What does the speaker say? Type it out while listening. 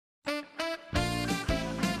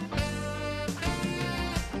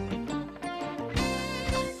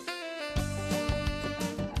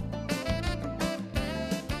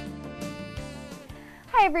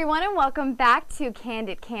Hi everyone, and welcome back to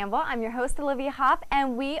Candid Campbell. I'm your host Olivia Hoff,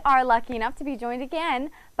 and we are lucky enough to be joined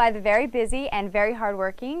again by the very busy and very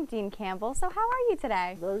hardworking Dean Campbell. So how are you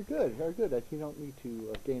today? Very good, very good. You don't need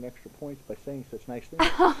to gain extra points by saying such nice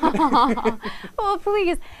things. Well,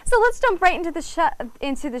 please. So let's jump right into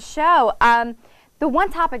the show. The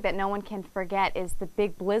one topic that no one can forget is the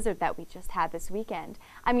big blizzard that we just had this weekend.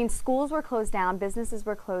 I mean, schools were closed down, businesses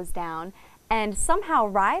were closed down, and somehow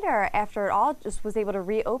Ryder, after it all, just was able to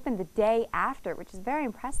reopen the day after, which is very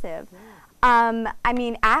impressive. Yeah. I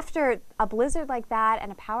mean, after a blizzard like that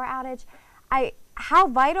and a power outage, how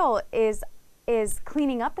vital is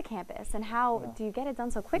cleaning up the campus, and how do you get it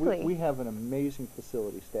done so quickly? We have an amazing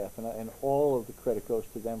facility staff, and all of the credit goes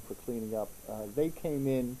to them for cleaning up. They came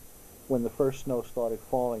in when the first snow started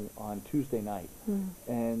falling on Tuesday night,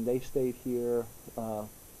 and they stayed here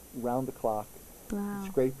round the clock. Wow.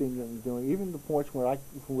 Scraping and doing, even the points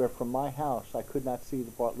where from my house I could not see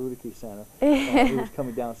the Bart Ludicky Center. It was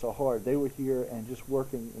coming down so hard. They were here and just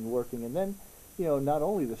working, and then, you know, not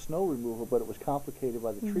only the snow removal, but it was complicated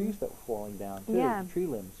by the trees that were falling down too, the tree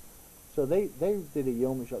limbs. So they did a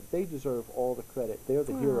yeoman's job. They deserve all the credit. They're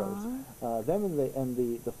the heroes. Them and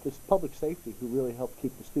the public safety, who really helped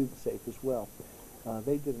keep the students safe as well.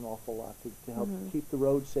 They did an awful lot to help keep the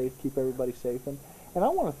roads safe, keep everybody safe. And I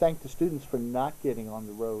want to thank the students for not getting on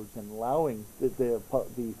the roads and allowing the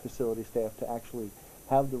facility staff to actually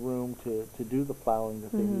have the room to do the plowing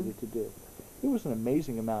that they needed to do. It was an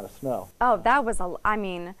amazing amount of snow. Oh, that was I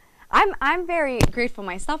mean, I'm very grateful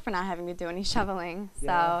myself for not having to do any shoveling. So.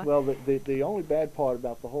 Yeah. Well, the only bad part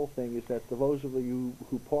about the whole thing is that those of you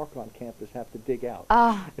who park on campus have to dig out.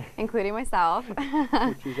 Oh, including myself.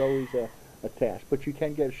 Which is always a task, but you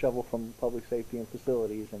can get a shovel from public safety and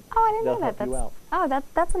facilities, and they'll help you out. Oh,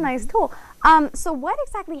 that's a nice tool. So what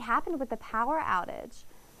exactly happened with the power outage?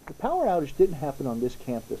 The power outage didn't happen on this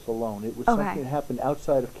campus alone. It was something that happened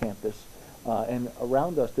outside of campus, and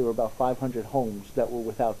around us there were about 500 homes that were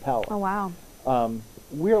without power. Oh, wow.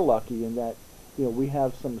 We're lucky in that, you know, we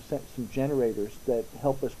have some generators that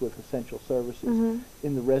help us with essential services.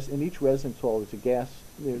 In each residence hall, there's a gas.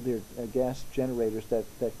 There are gas generators that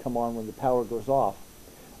come on when the power goes off,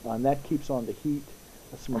 and that keeps on the heat,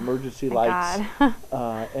 some emergency lights,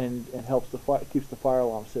 and helps keeps the fire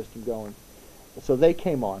alarm system going. So they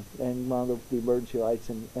came on and wound up the emergency lights,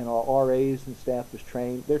 and our RAs and staff was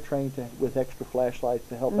trained. They're trained with extra flashlights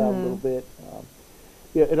to help out a little bit.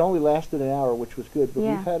 Yeah, it only lasted an hour, which was good, but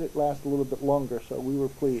we've had it last a little bit longer, so we were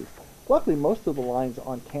pleased. Luckily, most of the lines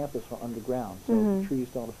on campus are underground, so the trees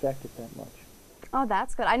don't affect it that much. Oh,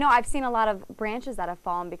 that's good. I know I've seen a lot of branches that have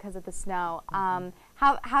fallen because of the snow.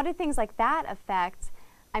 How do things like that affect,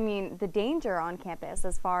 I mean, the danger on campus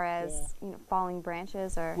as far as falling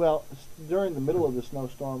branches or? Well, during the middle of the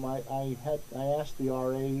snowstorm, I asked the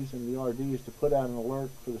RAs and the RDs to put out an alert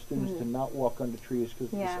for the students to not walk under trees,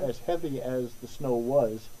 because as heavy as the snow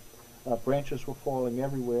was, branches were falling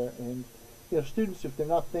everywhere, and students, if they're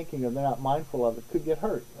not thinking or they're not mindful of it, could get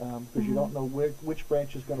hurt, because you don't know which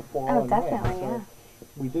branch is going to fall and when. So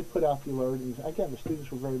we did put out the alert, and again, the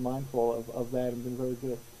students were very mindful of that and been very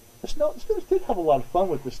good. The students did have a lot of fun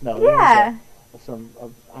with the snow. Yeah.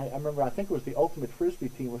 I remember, I think it was the ultimate frisbee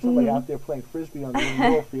team, where somebody out there playing frisbee on the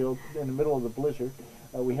indoor field in the middle of the blizzard.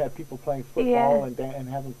 We had people playing football and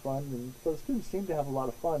having fun, and so the students seemed to have a lot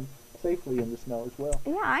of fun safely in the snow as well.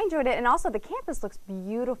 Yeah, I enjoyed it, and also the campus looks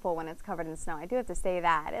beautiful when it's covered in snow. I do have to say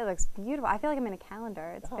that. It looks beautiful. I feel like I'm in a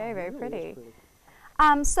calendar. It's very, very pretty.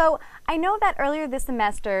 So I know that earlier this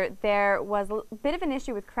semester there was a bit of an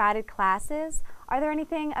issue with crowded classes. Are there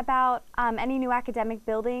anything about any new academic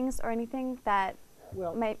buildings or anything that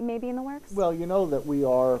may be in the works? Well, you know that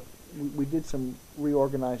we did some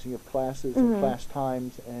reorganizing of classes and class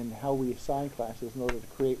times and how we assign classes in order to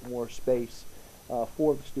create more space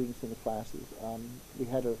for the students in the classes. We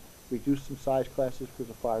had to reduce some size classes because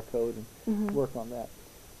of fire code and work on that.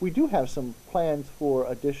 We do have some plans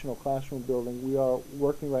for additional classroom building. We are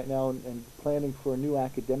working right now and planning for a new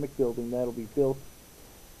academic building that'll be built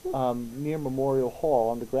near Memorial Hall,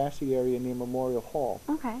 on the grassy area near Memorial Hall.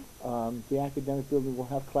 Okay. The academic building will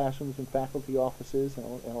have classrooms and faculty offices, and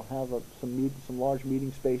it'll have some large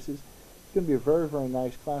meeting spaces. It's going to be a very, very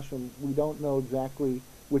nice classroom. We don't know exactly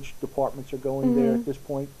which departments are going there at this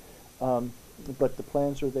point, but the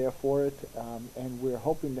plans are there for it, and we're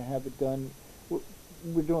hoping to have it done.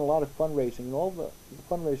 We're doing a lot of fundraising, and all the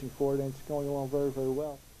fundraising for it, and it's going along very, very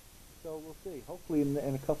well. So we'll see. Hopefully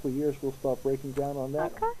in a couple of years we'll start breaking ground on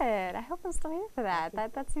that. Oh, good. I hope I'm still here for that.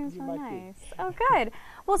 That seems really nice. Oh, good.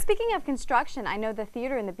 Well, speaking of construction, I know the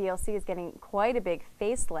theater in the BLC is getting quite a big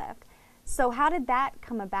facelift. So how did that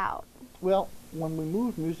come about? Well, when we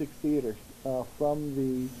moved music theater from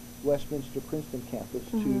the Westminster Princeton campus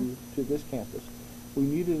to this campus, we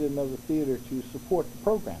needed another theater to support the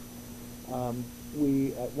program.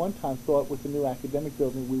 We at one time thought with the new academic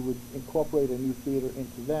building we would incorporate a new theater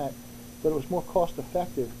into that, but it was more cost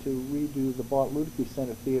effective to redo the Bart Luedeke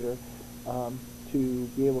Center Theater to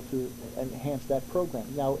be able to enhance that program.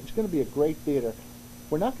 Now, it's going to be a great theater.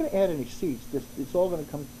 We're not going to add any seats. It's all going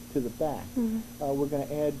to come to the back. We're going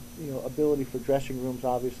to add, ability for dressing rooms,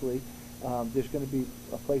 obviously. There's going to be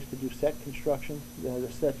a place to do set construction.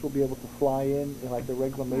 The sets will be able to fly in like a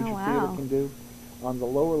regular major theater can do. On the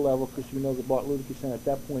lower level, because the Bart Luedeke Center at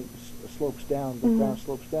that point slopes down, the ground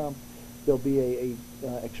slopes down, there'll be a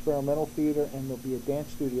experimental theater, and there'll be a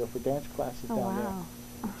dance studio for dance classes down there.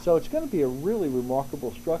 So it's going to be a really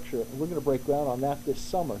remarkable structure, and we're going to break ground on that this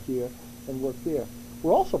summer here and work there.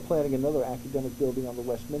 We're also planning another academic building on the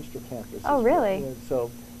Westminster campus. Oh, really?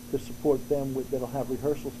 So to support them, that'll have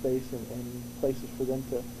rehearsal space and places for them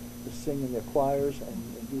to sing in their choirs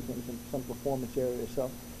and do things in some performance areas.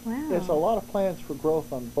 So there's a lot of plans for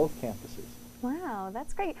growth on both campuses. Wow,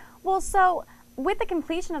 that's great. Well, so with the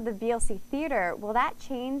completion of the BLC Theater, will that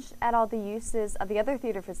change at all the uses of the other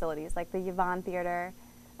theater facilities, like the Yvonne Theater?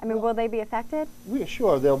 I mean, will they be affected?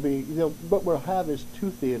 Sure, what we'll have is two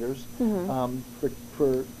theaters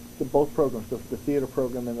for both programs, the theater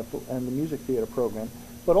program and the music theater program.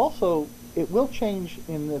 But also, it will change,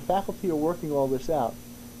 and the faculty are working all this out,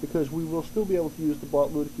 because we will still be able to use the Bart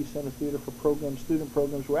Luedeke Center Theater for student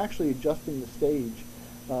programs. We're actually adjusting the stage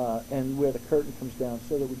and where the curtain comes down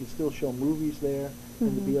so that we can still show movies there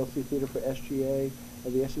in the BLC Theater for SGA.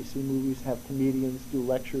 The SEC movies have comedians do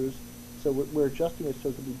lectures. So we're adjusting it so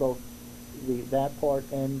it can be both that part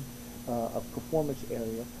and a performance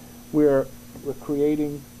area. We're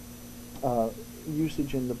creating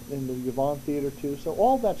usage in the Yvonne Theater too. So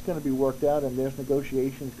all that's going to be worked out, and there's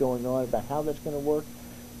negotiations going on about how that's going to work.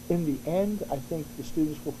 In the end, I think the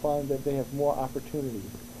students will find that they have more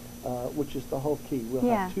opportunities, which is the whole key. We'll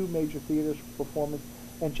have two major theaters for performance,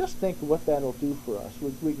 and just think of what that'll do for us.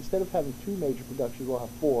 We instead of having two major productions, we'll have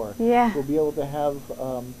four. We'll be able to have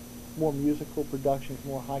more musical productions,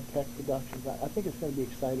 more high-tech productions. I think it's going to be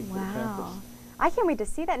exciting for the campus. I can't wait to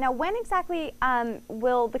see that. Now, when exactly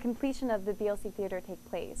will the completion of the BLC Theater take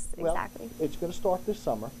place? Exactly. Well, it's going to start this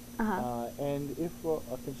summer, and if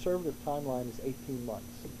a conservative timeline is 18 months,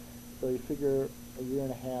 so you figure a year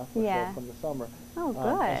and a half or so from the summer. Oh,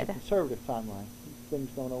 good. As a conservative timeline. Things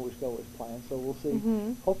don't always go as planned, so we'll see.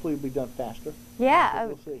 Hopefully it'll be done faster. Yeah,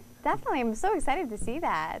 we'll see. Definitely. I'm so excited to see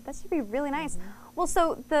that. That should be really nice. Well,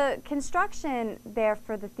 so the construction there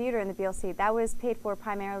for the theater and the BLC, that was paid for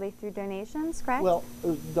primarily through donations, correct? Well,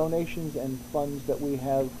 donations and funds that we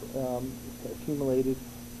have accumulated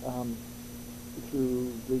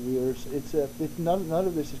through the years. None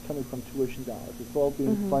of this is coming from tuition dollars. It's all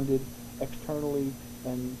being funded externally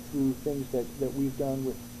and through things that we've done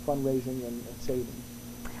with fundraising and savings.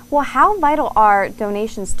 Well, how vital are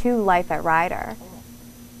donations to Life at Rider?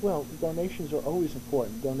 Well, donations are always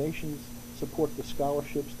important. Donations support the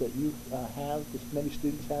scholarships that you have, as many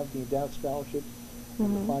students have, the endowed scholarships,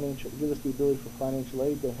 and give us the ability for financial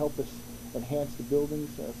aid. They help us enhance the buildings.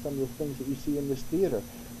 Some of the things that you see in this theater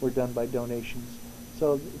were done by donations.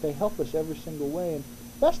 So they help us every single way. And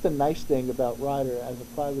that's the nice thing about Rider as a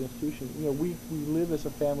private institution. We live as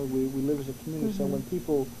a family, we live as a community, so when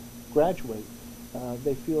people graduate,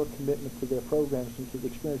 they feel a commitment to their programs and to the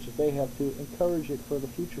experiences they have to encourage it for the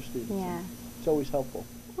future students. It's always helpful.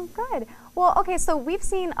 Oh, good. Well, okay, so we've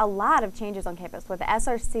seen a lot of changes on campus with the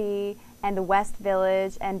SRC and the West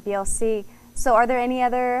Village and BLC. So are there any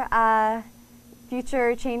other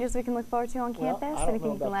future changes we can look forward to on campus?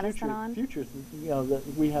 Anything you can let us in on? Futures,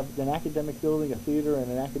 we have an academic building, a theater, and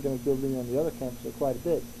an academic building on the other campus quite a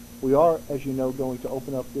bit. We are, as you know, going to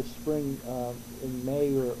open up this spring in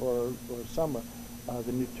May or summer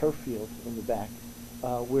the new turf field in the back,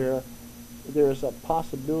 where there's a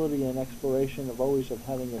possibility and exploration of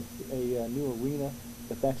having a new arena,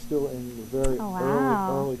 but that's still in the very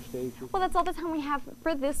early stages. Well, that's all the time we have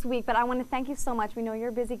for this week, but I want to thank you so much. We know you're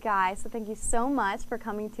a busy guy, so thank you so much for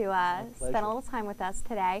coming to spend a little time with us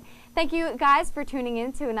today. Thank you guys for tuning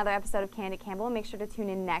in to another episode of Candid Campbell. Make sure to tune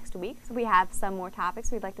in next week. We have some more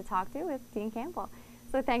topics we'd like to talk to with Dean Campbell.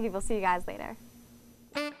 So thank you. We'll see you guys later.